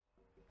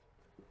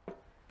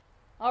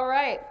All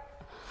right.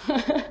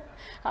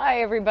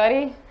 Hi,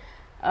 everybody.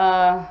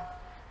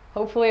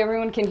 Hopefully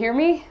everyone can hear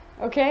me.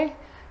 Okay,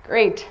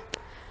 great.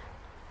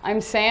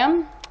 I'm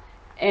Sam,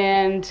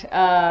 and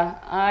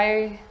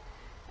I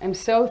am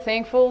so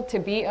thankful to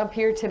be up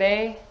here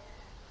today,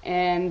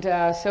 and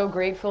so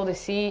grateful to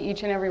see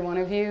each and every one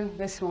of you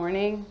this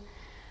morning.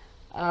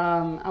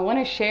 I want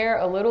to share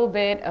a little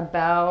bit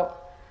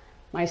about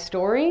my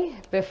story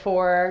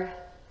before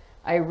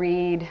I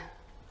read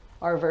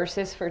our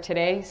verses for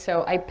today.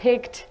 So I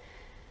picked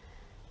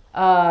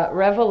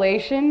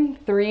Revelation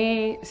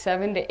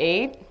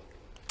 3:7-8,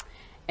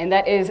 and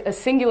that is a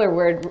singular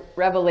word,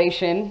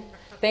 revelation.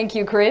 Thank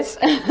you, Chris.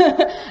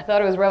 I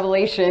thought it was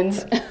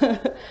Revelations.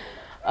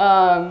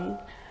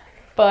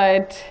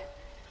 But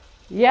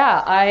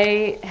yeah,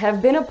 I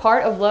have been a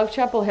part of Love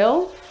Chapel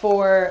Hill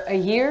for a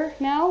year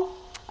now.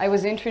 I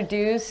was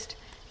introduced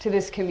to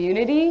this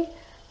community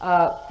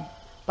by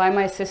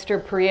my sister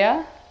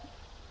Priya.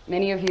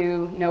 Many of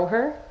you know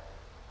her.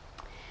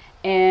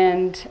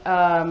 And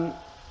a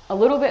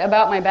little bit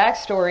about my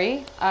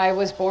backstory. I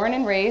was born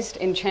and raised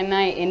in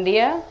Chennai,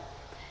 India,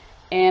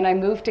 and I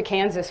moved to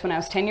Kansas when I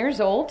was 10 years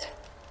old,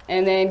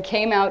 and then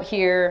came out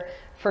here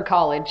for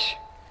college.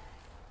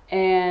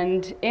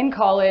 And in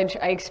college,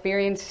 I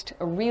experienced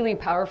a really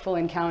powerful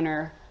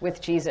encounter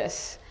with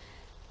Jesus,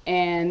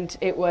 and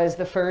it was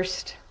the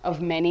first of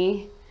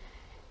many.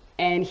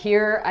 And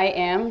here I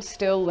am,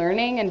 still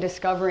learning and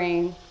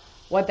discovering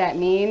what that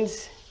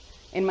means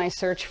in my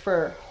search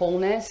for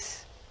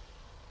wholeness.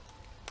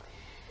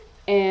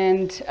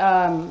 And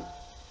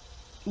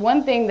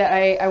one thing that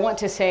I want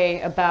to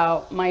say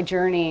about my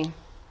journey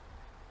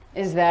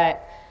is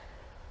that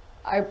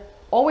I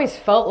always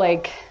felt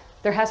like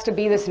there has to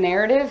be this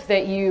narrative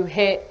that you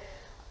hit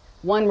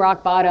one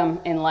rock bottom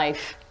in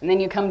life and then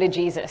you come to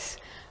Jesus.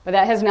 But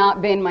that has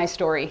not been my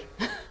story.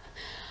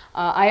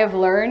 I have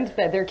learned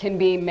that there can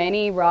be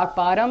many rock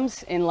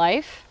bottoms in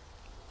life,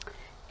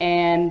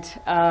 and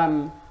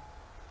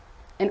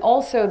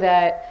also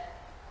that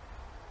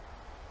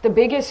the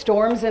biggest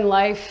storms in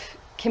life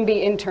can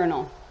be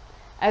internal.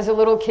 As a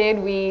little kid,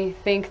 we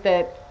think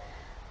that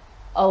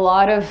a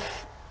lot of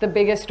the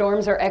biggest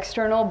storms are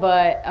external,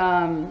 but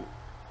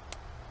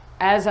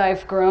as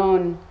I've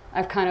grown,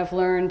 I've kind of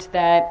learned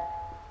that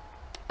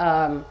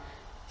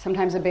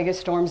sometimes the biggest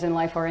storms in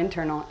life are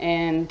internal.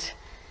 And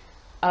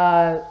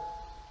I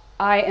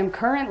am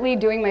currently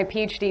doing my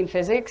PhD in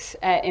physics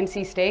at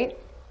NC State.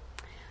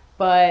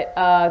 But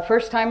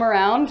first time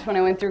around, when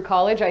I went through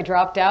college, I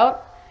dropped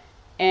out,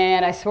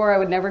 and I swore I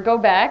would never go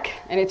back.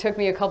 And it took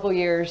me a couple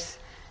years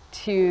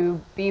to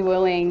be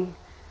willing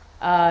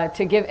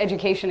to give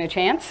education a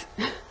chance.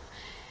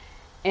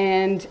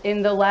 And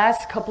in the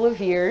last couple of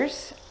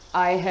years,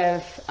 I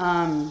have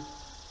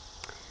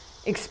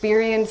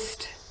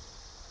experienced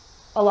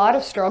a lot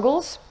of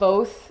struggles,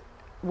 both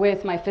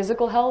with my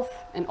physical health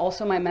and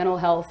also my mental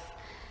health.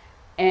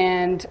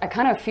 And I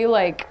kind of feel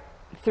like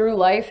through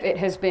life, it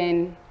has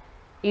been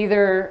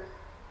either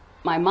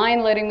my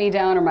mind letting me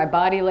down or my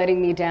body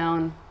letting me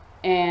down.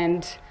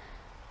 And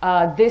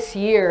this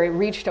year, it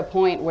reached a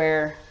point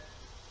where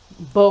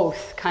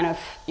both kind of,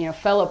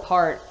 fell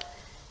apart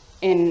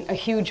in a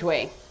huge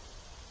way.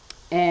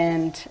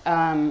 And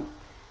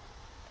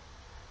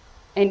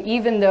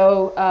even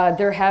though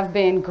there have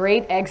been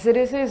great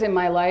exoduses in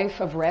my life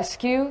of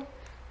rescue,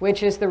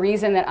 which is the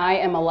reason that I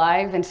am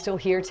alive and still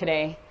here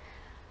today,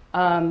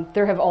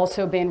 there have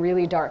also been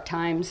really dark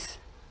times.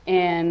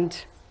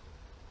 And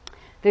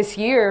this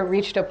year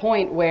reached a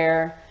point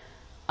where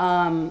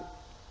I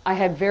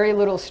had very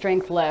little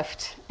strength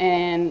left,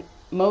 and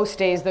most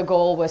days the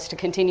goal was to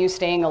continue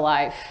staying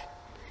alive.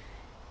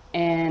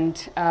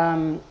 And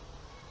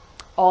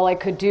all I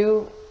could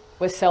do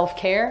was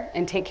self-care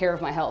and take care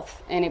of my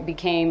health. And it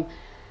became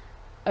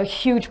a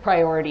huge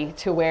priority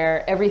to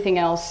where everything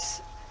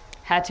else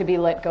had to be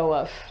let go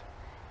of.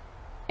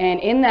 And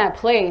in that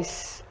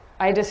place,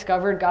 I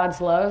discovered God's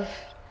love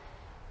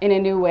in a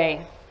new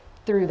way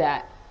through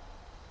that.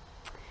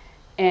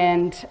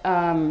 And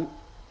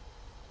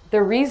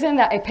the reason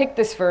that I picked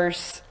this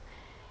verse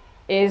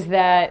is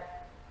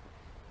that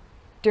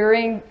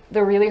during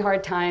the really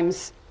hard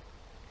times,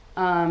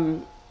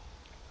 I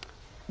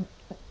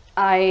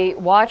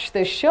watched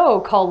this show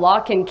called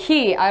Lock and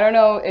Key. I don't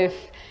know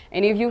if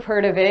any of you have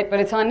heard of it, but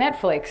it's on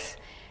Netflix.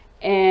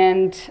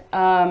 And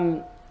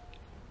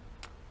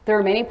there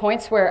were many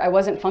points where I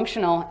wasn't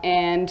functional,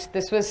 and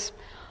this was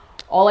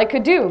all I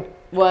could do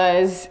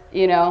was,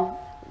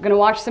 we're going to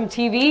watch some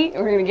TV,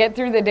 we're going to get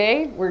through the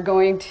day, we're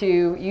going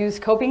to use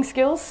coping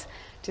skills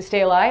to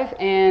stay alive.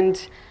 And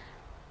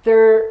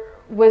there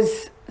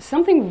was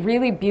something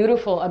really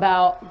beautiful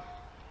about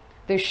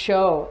this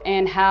show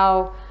and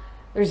how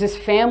there's this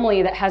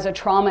family that has a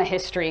trauma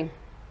history,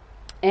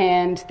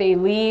 and they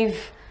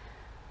leave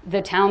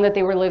the town that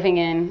they were living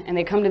in and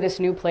they come to this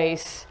new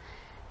place,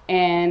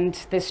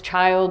 and this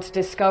child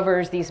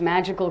discovers these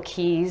magical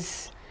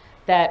keys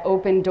that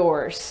open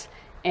doors.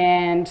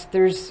 And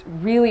there's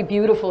really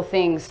beautiful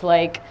things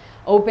like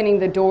opening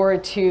the door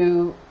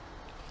to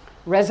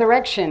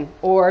resurrection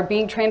or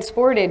being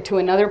transported to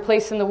another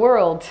place in the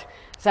world.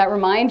 Does that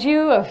remind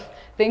you of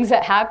things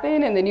that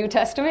happen in the New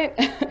Testament?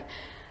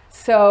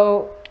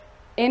 So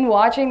in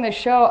watching the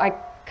show, I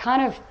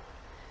kind of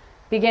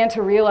began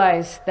to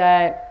realize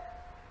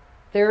that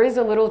there is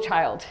a little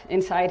child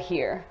inside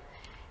here,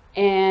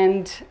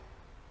 and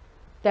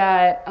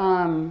that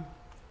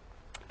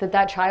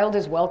that child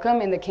is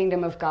welcome in the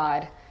kingdom of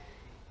God,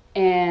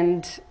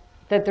 and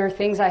that there are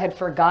things I had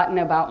forgotten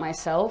about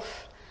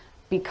myself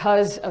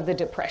because of the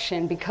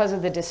depression, because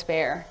of the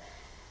despair.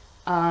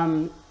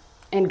 And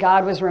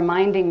God was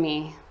reminding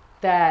me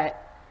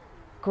that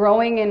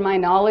growing in my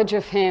knowledge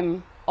of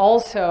him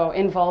also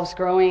involves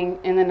growing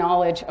in the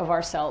knowledge of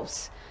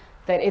ourselves,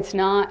 that it's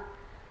not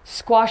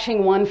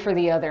squashing one for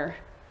the other,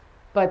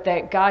 but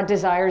that God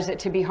desires it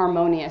to be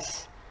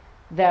harmonious,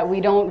 that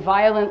we don't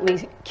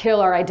violently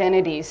kill our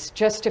identities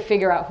just to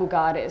figure out who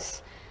God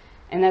is.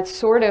 And that's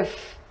sort of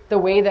the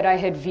way that I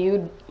had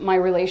viewed my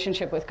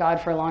relationship with God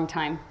for a long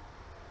time.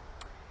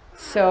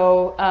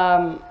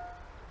 So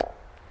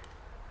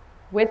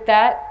with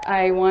that,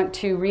 I want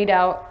to read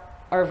out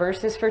our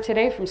verses for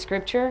today from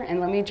Scripture, and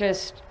let me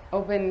just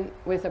open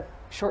with a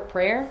short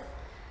prayer.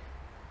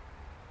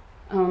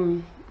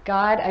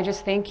 God, I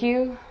just thank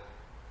you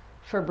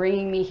for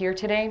bringing me here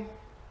today,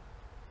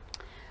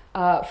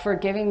 for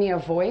giving me a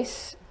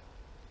voice,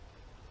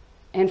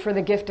 and for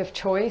the gift of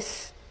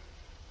choice.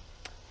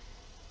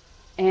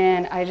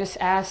 And I just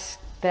ask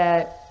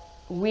that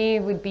we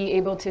would be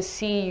able to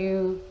see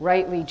you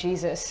rightly,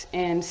 Jesus,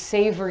 and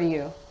savor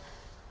you.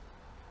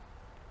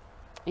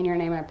 In your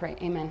name I pray,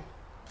 amen.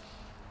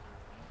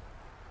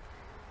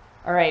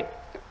 All right,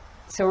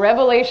 so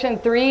Revelation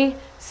 3,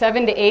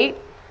 7-8.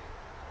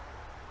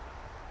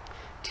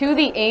 To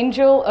the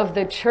angel of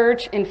the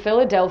church in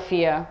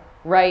Philadelphia,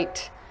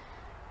 write,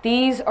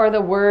 these are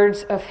the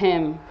words of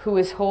him who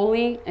is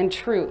holy and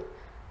true,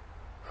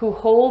 who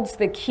holds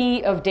the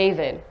key of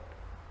David.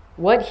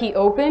 What he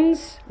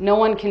opens, no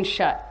one can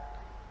shut,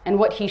 and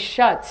what he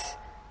shuts,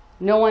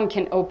 no one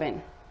can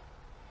open.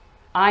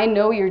 I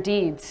know your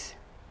deeds.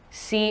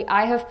 See,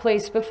 I have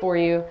placed before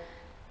you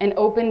an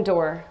open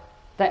door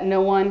that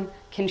no one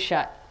can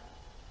shut.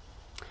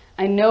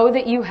 I know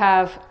that you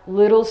have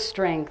little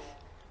strength,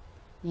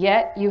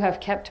 yet you have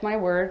kept my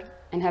word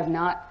and have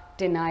not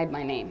denied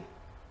my name.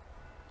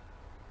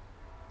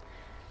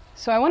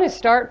 So I want to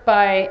start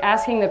by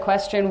asking the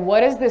question,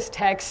 what does this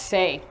text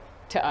say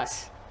to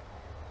us?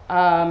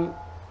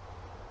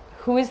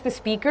 Who is the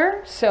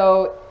speaker?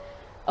 So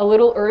a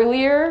little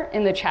earlier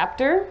in the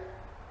chapter,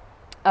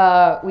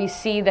 we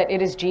see that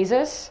it is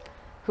Jesus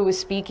who is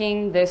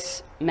speaking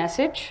this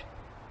message.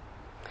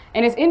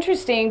 And it's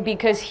interesting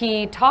because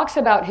he talks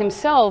about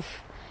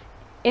himself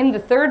in the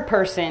third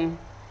person,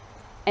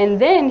 and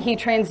then he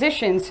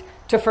transitions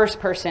to first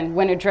person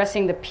when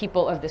addressing the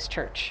people of this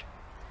church.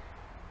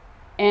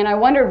 And I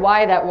wondered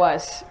why that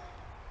was.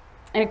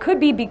 And it could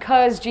be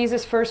because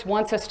Jesus first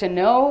wants us to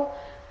know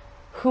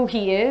who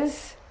he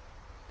is,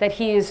 that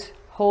he is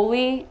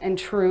holy and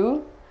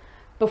true,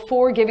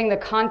 before giving the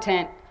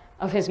content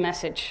of his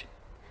message.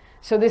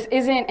 So this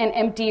isn't an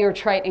empty or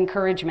trite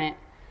encouragement,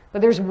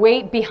 but there's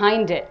weight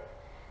behind it.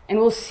 And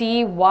we'll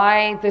see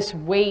why this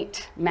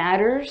weight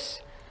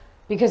matters,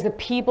 because the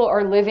people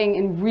are living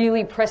in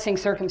really pressing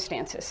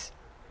circumstances.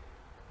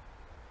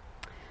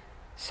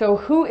 So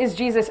who is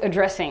Jesus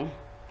addressing?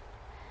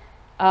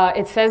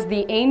 It says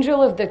the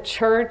angel of the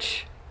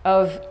church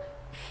of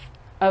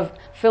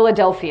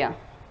Philadelphia.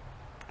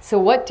 So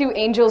what do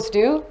angels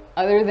do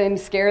other than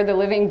scare the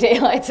living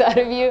daylights out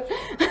of you?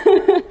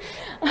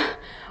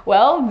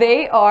 Well,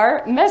 they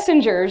are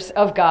messengers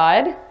of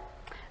God.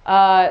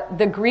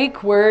 The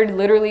Greek word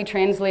literally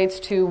translates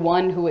to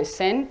one who is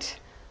sent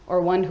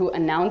or one who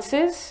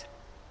announces.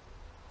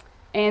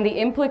 And the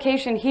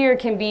implication here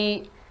can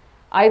be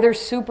either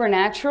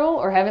supernatural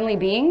or heavenly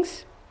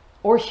beings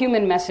or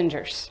human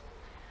messengers.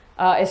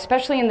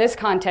 Especially in this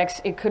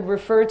context, it could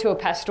refer to a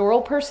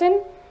pastoral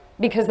person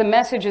because the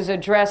message is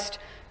addressed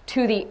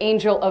to the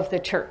angel of the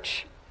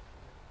church.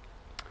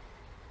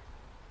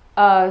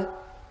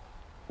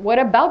 What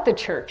about the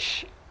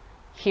church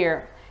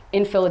here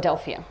in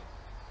Philadelphia?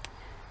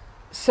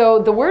 So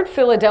the word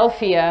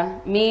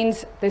Philadelphia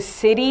means the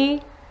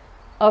city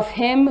of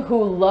him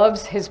who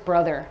loves his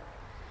brother,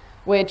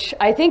 which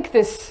I think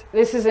this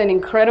is an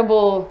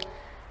incredible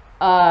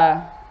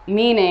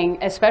meaning,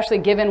 especially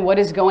given what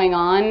is going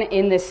on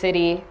in this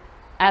city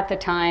at the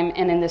time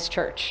and in this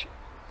church.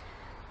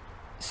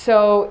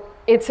 So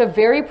it's a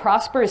very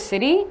prosperous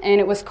city, and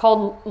it was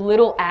called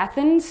Little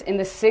Athens in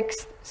the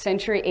 6th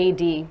century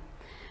AD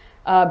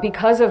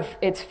because of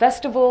its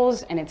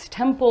festivals and its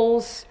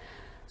temples.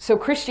 So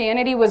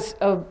Christianity was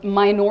a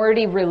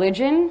minority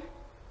religion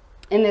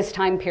in this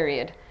time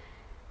period.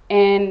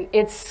 And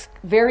it's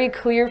very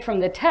clear from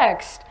the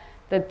text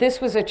that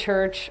this was a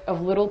church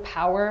of little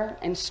power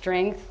and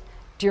strength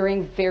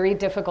during very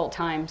difficult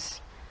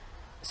times.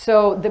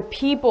 So the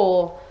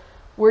people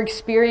were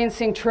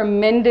experiencing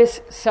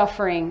tremendous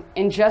suffering,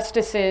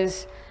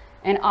 injustices,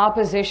 and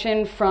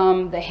opposition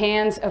from the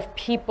hands of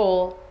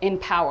people in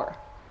power.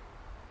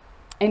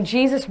 And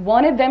Jesus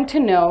wanted them to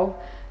know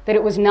that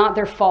it was not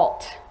their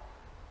fault,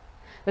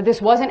 that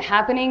this wasn't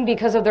happening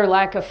because of their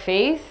lack of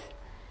faith,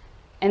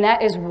 and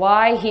that is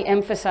why he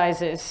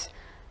emphasizes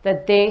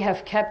that they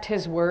have kept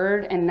his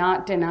word and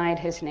not denied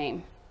his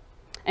name.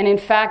 And in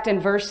fact, in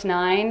verse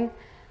 9,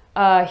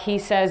 he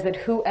says that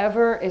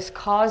whoever is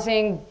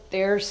causing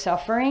their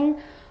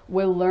suffering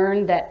will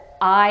learn that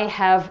I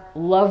have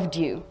loved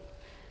you.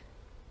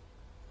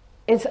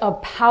 It's a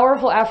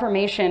powerful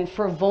affirmation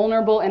for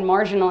vulnerable and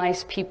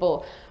marginalized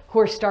people who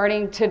are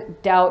starting to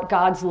doubt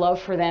God's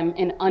love for them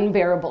in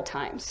unbearable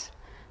times.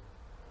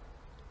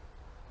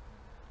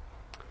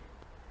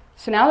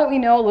 So now that we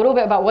know a little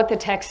bit about what the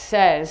text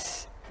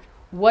says,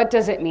 what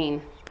does it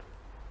mean?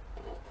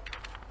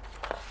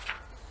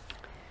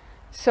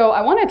 So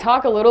I want to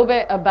talk a little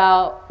bit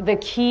about the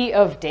key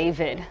of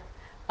David.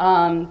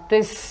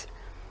 This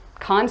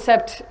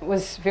concept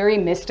was very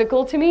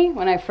mystical to me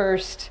when I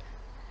first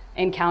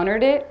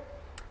encountered it.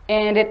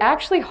 And it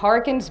actually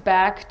harkens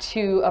back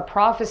to a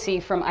prophecy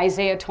from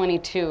Isaiah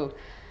 22,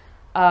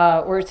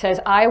 where it says,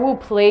 I will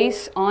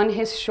place on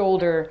his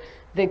shoulder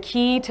the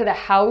key to the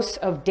house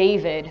of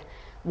David.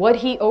 What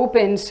he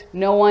opens,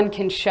 no one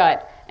can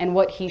shut, and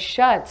what he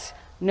shuts,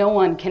 no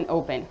one can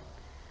open.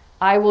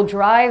 I will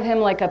drive him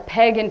like a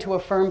peg into a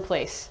firm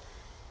place.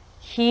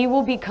 He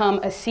will become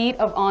a seat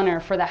of honor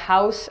for the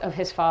house of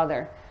his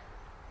father.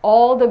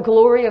 All the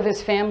glory of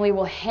his family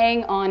will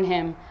hang on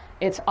him,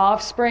 its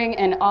offspring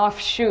and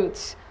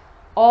offshoots,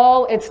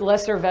 all its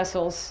lesser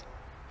vessels,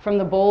 from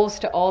the bowls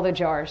to all the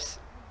jars.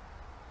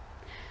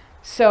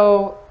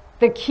 So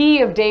the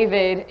key of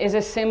David is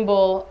a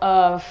symbol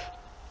of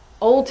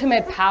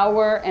ultimate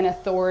power and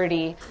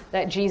authority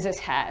that Jesus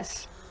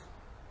has.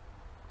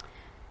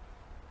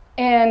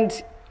 And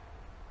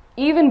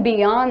even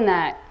beyond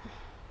that,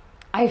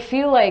 I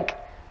feel like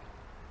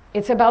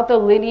it's about the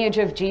lineage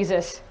of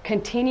Jesus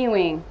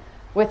continuing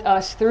with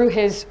us through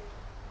his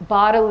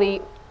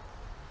bodily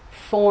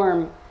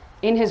form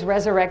in his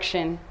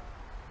resurrection.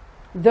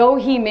 Though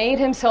he made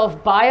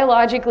himself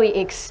biologically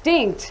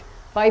extinct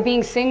by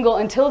being single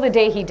until the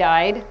day he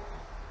died,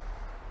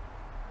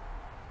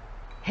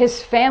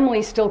 his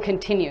family still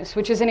continues,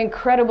 which is an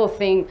incredible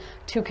thing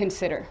to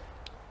consider.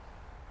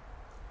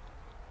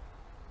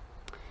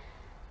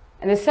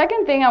 And the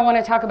second thing I want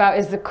to talk about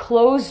is the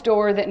closed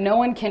door that no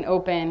one can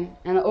open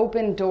and the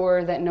open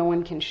door that no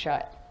one can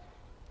shut.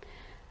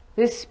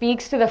 This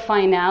speaks to the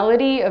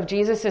finality of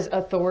Jesus'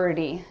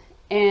 authority.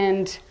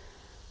 And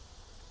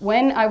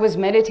when I was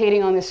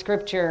meditating on the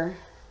scripture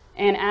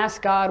and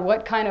asked God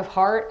what kind of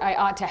heart I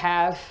ought to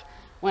have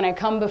when I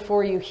come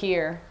before you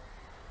here,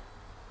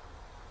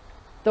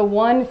 the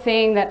one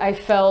thing that I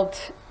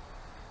felt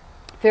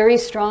very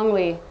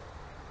strongly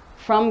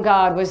from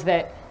God was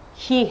that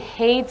he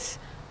hates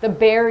the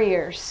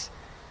barriers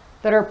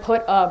that are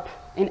put up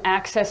in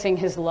accessing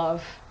his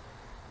love.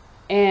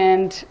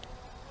 And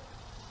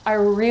I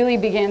really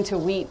began to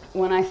weep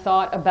when I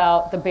thought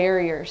about the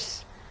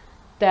barriers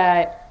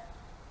that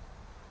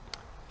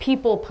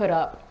people put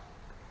up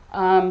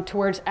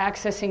towards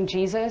accessing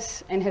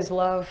Jesus and his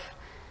love.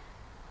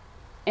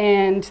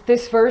 And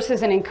this verse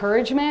is an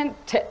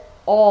encouragement to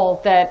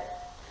all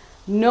that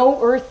no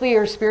earthly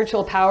or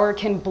spiritual power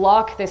can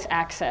block this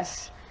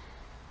access.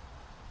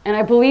 And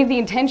I believe the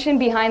intention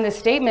behind this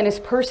statement is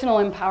personal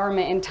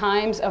empowerment in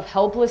times of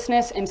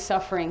helplessness and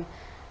suffering.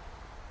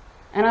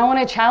 And I want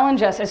to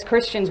challenge us as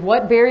Christians,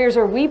 what barriers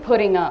are we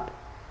putting up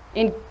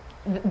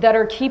that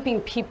are keeping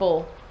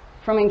people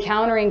from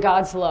encountering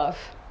God's love?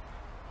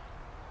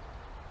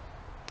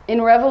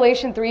 In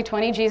Revelation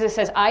 3:20, Jesus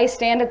says, I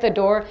stand at the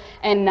door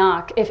and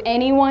knock. If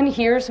anyone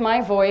hears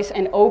my voice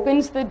and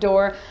opens the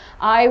door,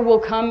 I will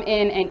come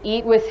in and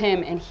eat with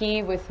him and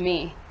he with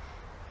me.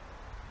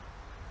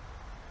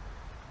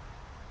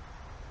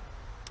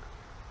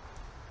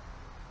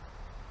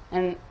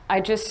 And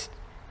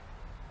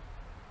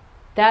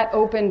that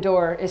open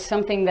door is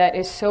something that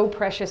is so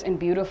precious and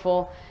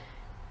beautiful.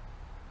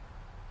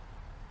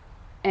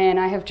 And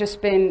I have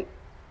just been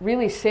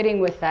really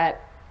sitting with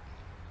that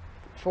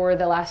for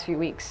the last few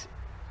weeks.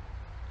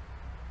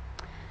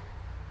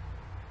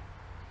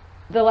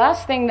 The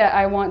last thing that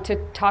I want to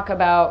talk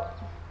about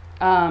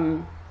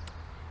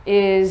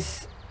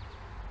is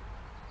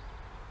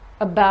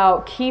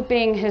about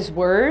keeping his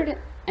word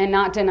and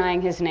not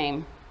denying his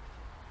name.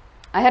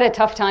 I had a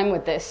tough time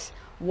with this.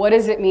 What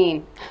does it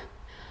mean?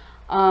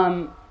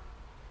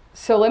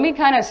 So let me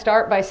kind of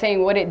start by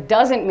saying what it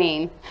doesn't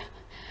mean,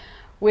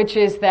 which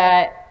is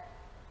that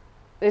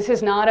this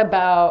is not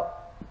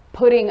about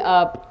putting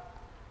up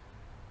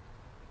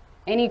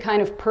any kind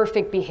of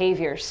perfect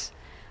behaviors.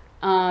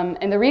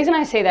 And the reason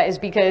I say that is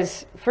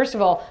because, first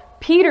of all,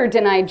 Peter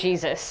denied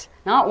Jesus,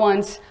 not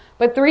once,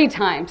 but 3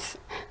 times.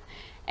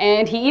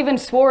 And he even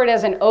swore it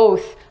as an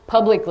oath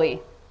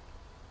publicly.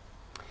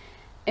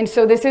 And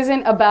so this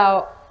isn't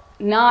about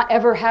not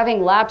ever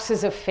having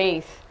lapses of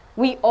faith.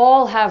 We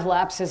all have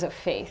lapses of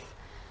faith.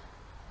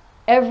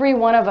 Every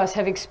one of us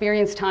have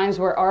experienced times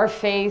where our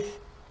faith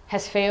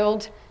has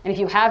failed, and if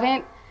you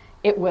haven't,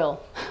 it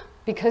will,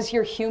 because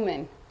you're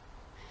human.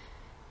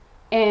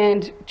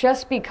 And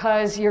just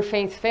because your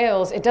faith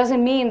fails, it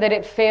doesn't mean that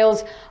it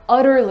fails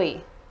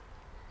utterly.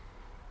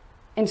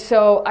 And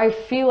so I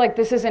feel like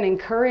this is an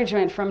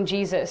encouragement from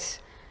Jesus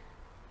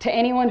to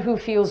anyone who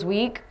feels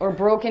weak or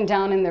broken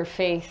down in their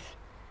faith,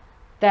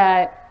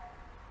 that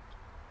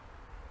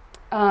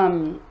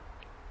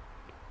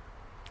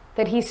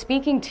that he's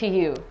speaking to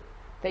you,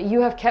 that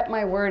you have kept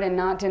my word and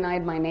not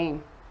denied my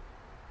name.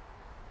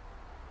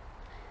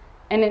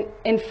 And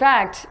in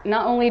fact,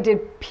 not only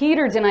did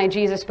Peter deny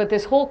Jesus, but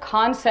this whole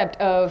concept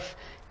of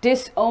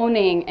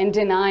disowning and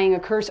denying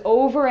occurs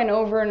over and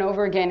over and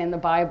over again in the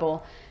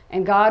Bible.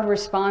 And God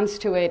responds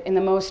to it in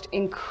the most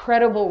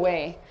incredible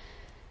way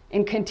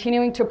in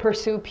continuing to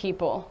pursue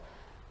people.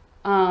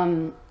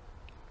 And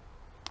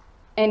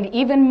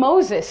even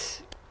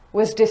Moses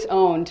was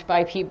disowned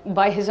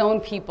by his own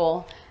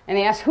people. And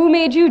they asked, who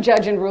made you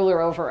judge and ruler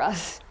over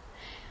us?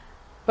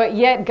 But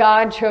yet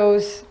God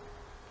chose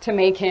to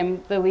make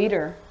him the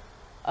leader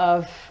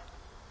of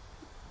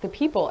the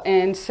people.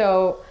 And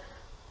so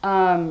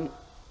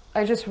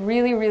I just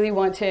really, really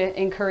want to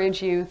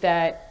encourage you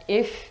that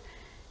if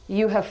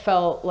you have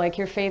felt like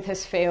your faith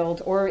has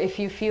failed, or if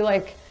you feel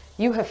like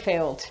you have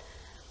failed,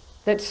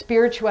 that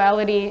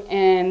spirituality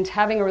and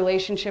having a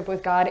relationship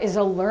with God is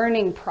a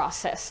learning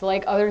process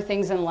like other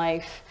things in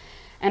life.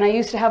 And I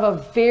used to have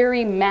a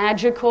very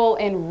magical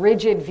and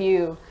rigid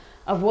view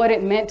of what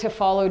it meant to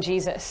follow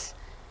Jesus.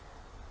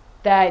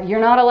 That you're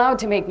not allowed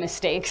to make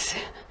mistakes.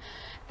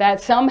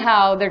 That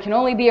somehow there can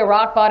only be a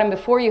rock bottom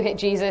before you hit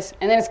Jesus,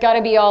 and then it's got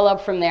to be all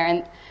up from there.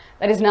 And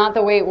that is not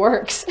the way it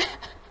works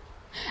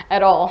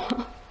at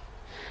all.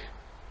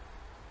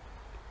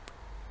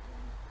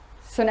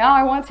 So now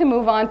I want to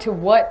move on to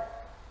what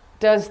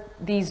does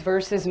these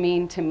verses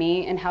mean to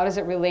me and how does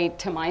it relate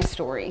to my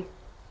story.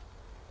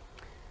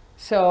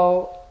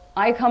 So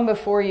I come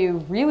before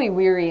you really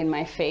weary in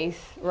my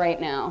faith right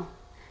now.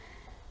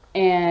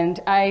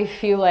 And I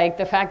feel like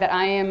the fact that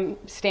I am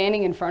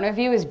standing in front of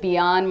you is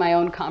beyond my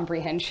own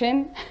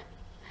comprehension.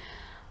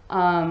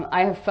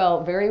 I have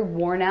felt very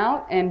worn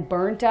out and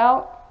burnt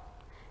out,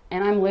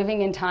 and I'm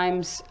living in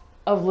times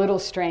of little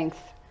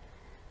strength.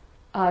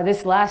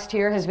 This last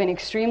year has been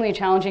extremely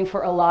challenging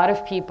for a lot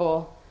of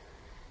people,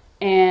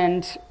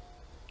 and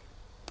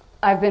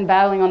I've been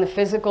battling on the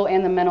physical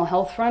and the mental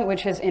health front,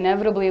 which has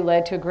inevitably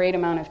led to a great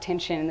amount of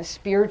tension in the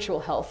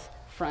spiritual health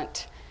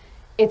front.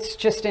 It's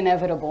just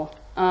inevitable.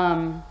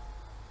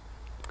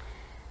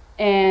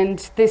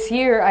 And this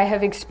year I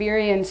have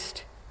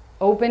experienced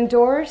open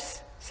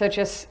doors, such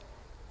as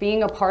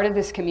being a part of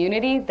this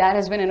community. That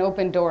has been an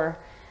open door.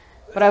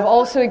 But I've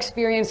also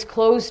experienced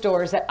closed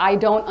doors that I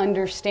don't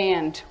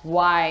understand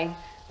why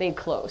they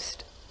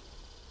closed.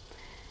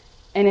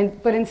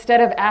 But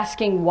instead of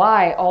asking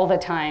why all the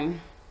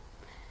time,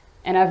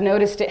 and I've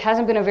noticed it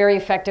hasn't been a very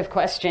effective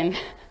question,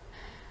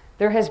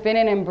 there has been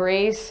an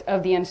embrace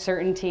of the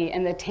uncertainty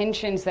and the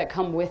tensions that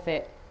come with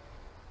it.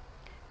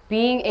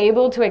 Being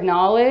able to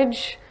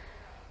acknowledge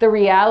the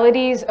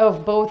realities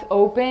of both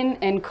open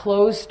and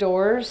closed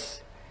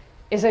doors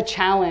is a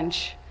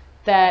challenge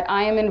that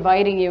I am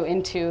inviting you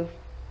into.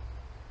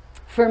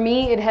 For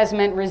me, it has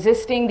meant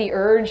resisting the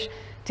urge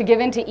to give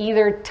into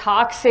either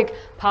toxic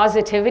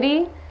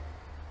positivity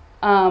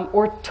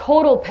or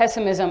total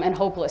pessimism and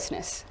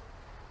hopelessness.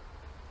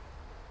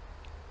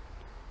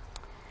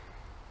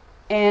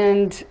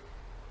 And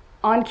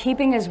on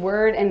keeping his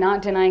word and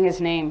not denying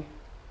his name.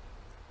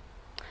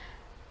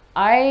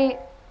 I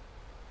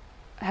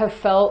have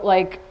felt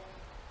like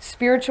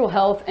spiritual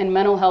health and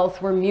mental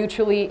health were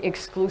mutually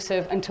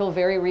exclusive until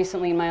very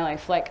recently in my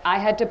life. Like I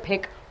had to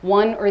pick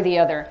one or the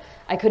other.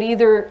 I could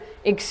either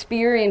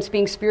experience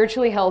being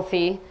spiritually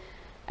healthy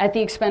at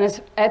the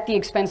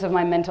expense of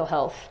my mental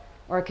health,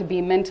 or I could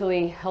be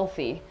mentally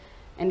healthy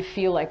and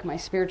feel like my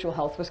spiritual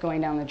health was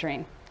going down the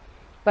drain.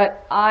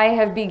 But I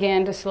have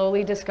began to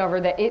slowly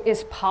discover that it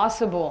is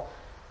possible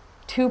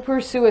to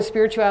pursue a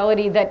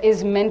spirituality that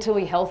is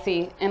mentally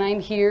healthy. And I'm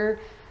here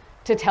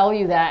to tell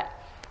you that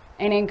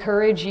and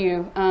encourage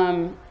you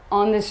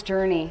on this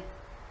journey.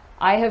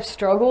 I have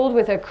struggled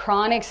with a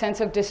chronic sense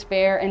of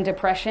despair and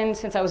depression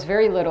since I was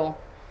very little.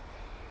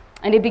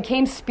 And it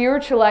became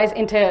spiritualized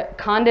into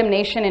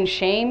condemnation and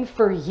shame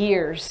for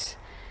years,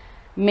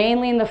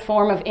 mainly in the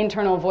form of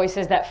internal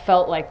voices that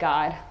felt like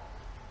God.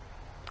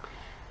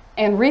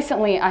 And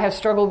recently, I have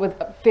struggled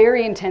with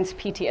very intense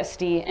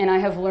PTSD, and I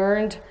have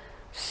learned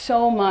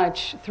so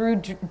much through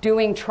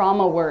doing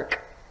trauma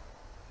work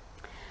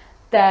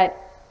and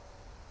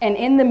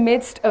in the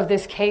midst of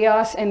this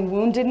chaos and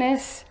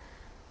woundedness,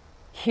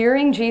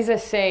 hearing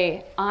Jesus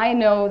say, I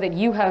know that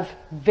you have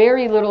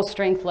very little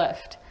strength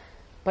left,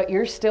 but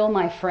you're still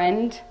my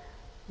friend,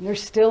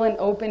 there's still an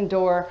open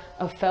door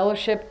of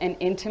fellowship and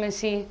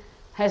intimacy,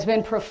 has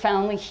been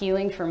profoundly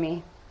healing for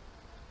me.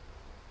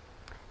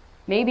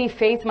 Maybe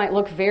faith might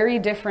look very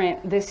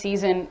different this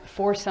season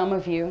for some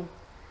of you.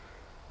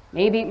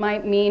 Maybe it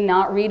might mean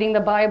not reading the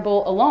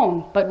Bible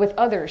alone, but with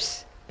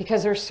others,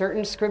 because there's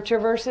certain scripture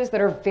verses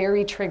that are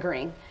very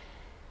triggering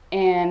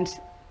and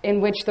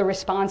in which the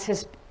response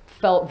has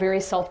felt very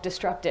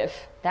self-destructive.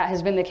 That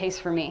has been the case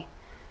for me.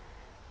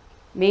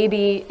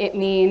 Maybe it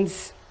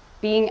means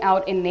being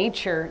out in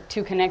nature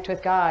to connect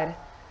with God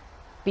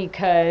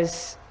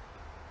because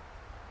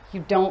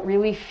you don't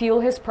really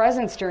feel his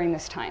presence during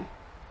this time.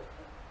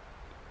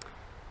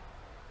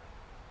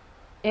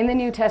 In the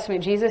New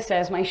Testament, Jesus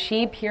says, "My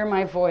sheep hear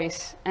my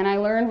voice." And I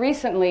learned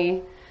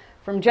recently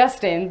from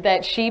Justin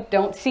that sheep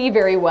don't see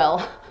very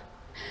well,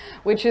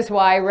 which is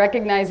why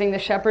recognizing the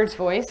shepherd's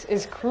voice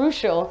is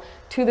crucial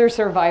to their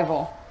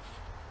survival.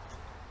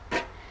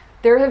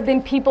 There have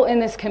been people in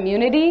this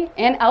community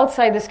and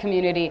outside this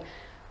community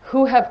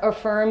who have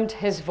affirmed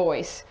his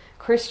voice,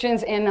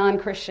 Christians and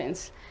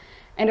non-Christians,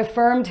 and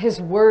affirmed his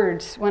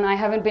words when I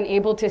haven't been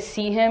able to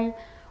see him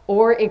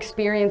or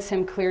experience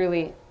him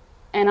clearly.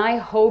 And I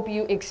hope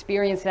you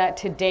experience that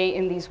today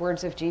in these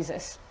words of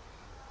Jesus.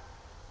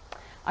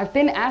 I've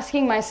been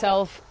asking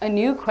myself a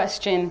new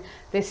question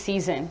this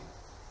season.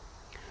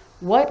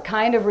 What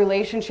kind of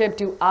relationship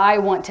do I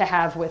want to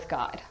have with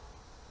God?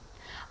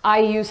 I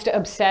used to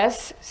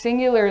obsess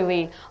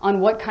singularly on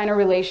what kind of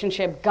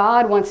relationship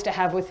God wants to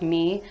have with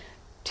me,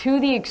 to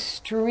the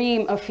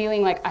extreme of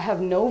feeling like I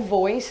have no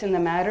voice in the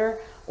matter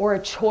or a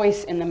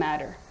choice in the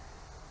matter.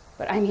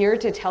 But I'm here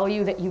to tell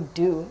you that you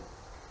do,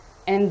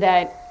 and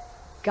that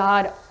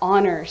God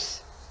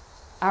honors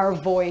our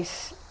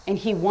voice, and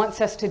he wants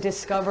us to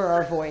discover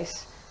our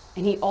voice,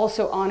 and he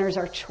also honors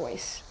our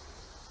choice.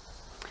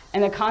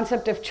 And the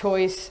concept of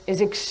choice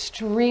is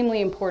extremely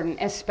important,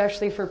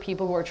 especially for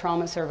people who are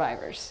trauma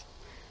survivors.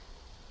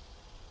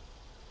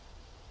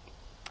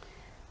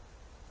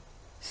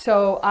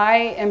 So I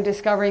am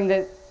discovering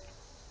that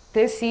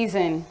this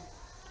season,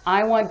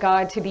 I want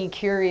God to be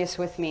curious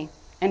with me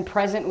and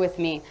present with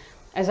me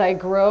as I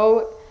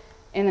grow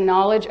in the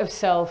knowledge of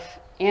self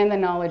and the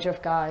knowledge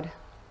of God,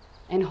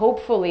 and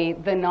hopefully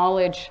the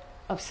knowledge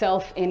of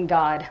self in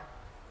God.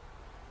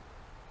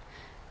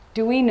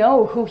 Do we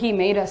know who he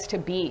made us to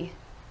be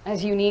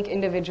as unique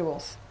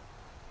individuals?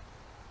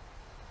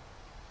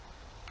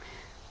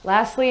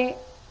 Lastly,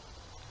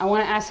 I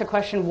want to ask the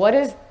question, what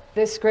does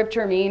this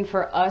scripture mean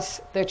for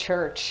us, the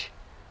church?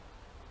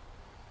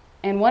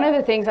 And one of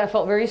the things I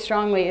felt very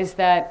strongly is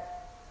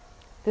that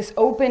this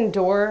open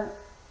door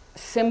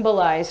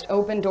symbolized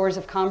open doors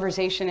of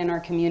conversation in our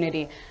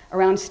community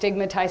around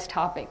stigmatized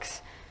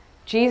topics.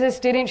 Jesus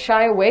didn't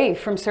shy away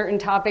from certain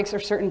topics or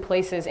certain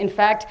places. In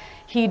fact,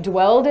 he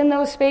dwelled in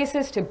those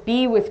spaces to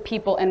be with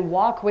people and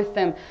walk with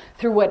them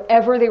through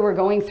whatever they were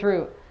going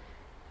through.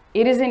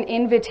 It is an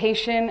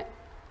invitation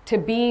to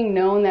being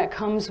known that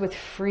comes with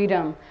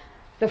freedom,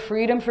 the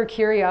freedom for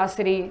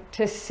curiosity,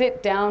 to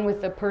sit down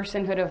with the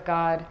personhood of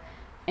God,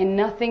 and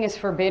nothing is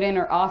forbidden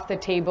or off the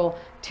table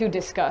to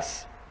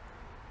discuss.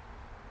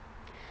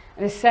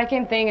 And the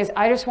second thing is,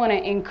 I just want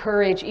to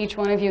encourage each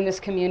one of you in this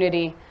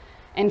community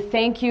and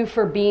thank you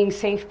for being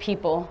safe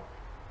people.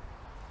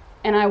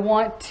 And I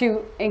want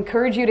to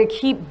encourage you to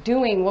keep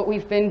doing what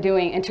we've been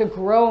doing and to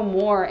grow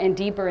more and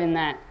deeper in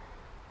that.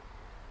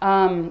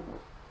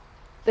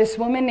 This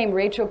woman named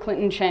Rachel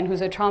Clinton Chen,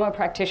 who's a trauma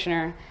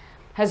practitioner,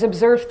 has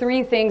observed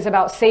 3 things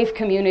about safe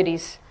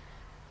communities,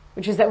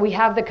 which is that we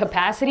have the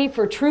capacity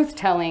for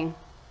truth-telling.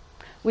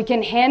 We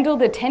can handle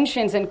the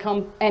tensions and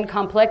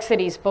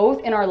complexities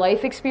both in our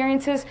life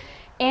experiences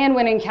and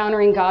when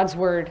encountering God's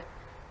word.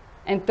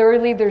 And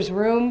thirdly, there's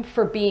room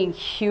for being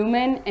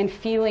human and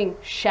feeling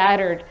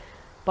shattered,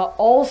 but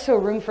also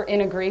room for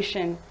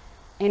integration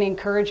and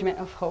encouragement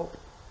of hope.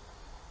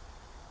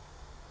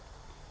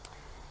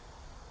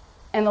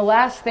 And the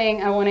last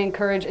thing I want to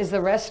encourage is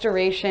the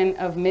restoration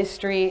of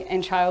mystery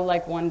and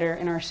childlike wonder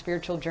in our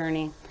spiritual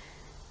journey,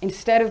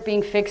 instead of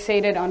being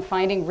fixated on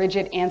finding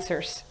rigid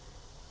answers.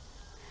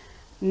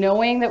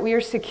 Knowing that we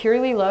are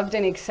securely loved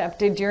and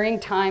accepted during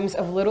times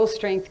of little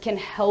strength can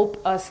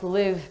help us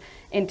live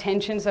in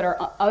tensions that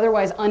are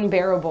otherwise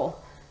unbearable.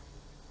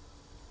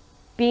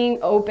 Being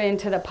open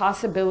to the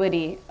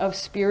possibility of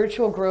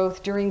spiritual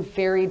growth during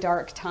very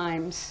dark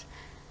times.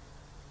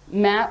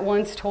 Matt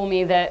once told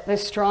me that the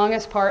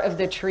strongest part of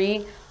the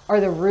tree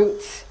are the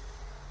roots,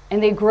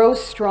 and they grow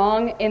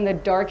strong in the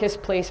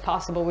darkest place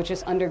possible, which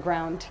is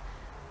underground.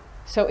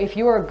 So if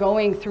you are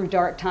going through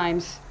dark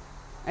times,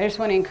 I just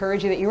want to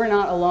encourage you that you are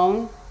not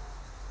alone.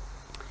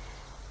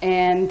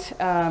 And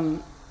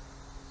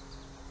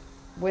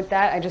with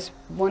that, I just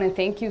want to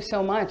thank you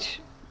so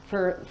much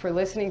for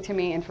listening to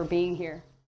me and for being here.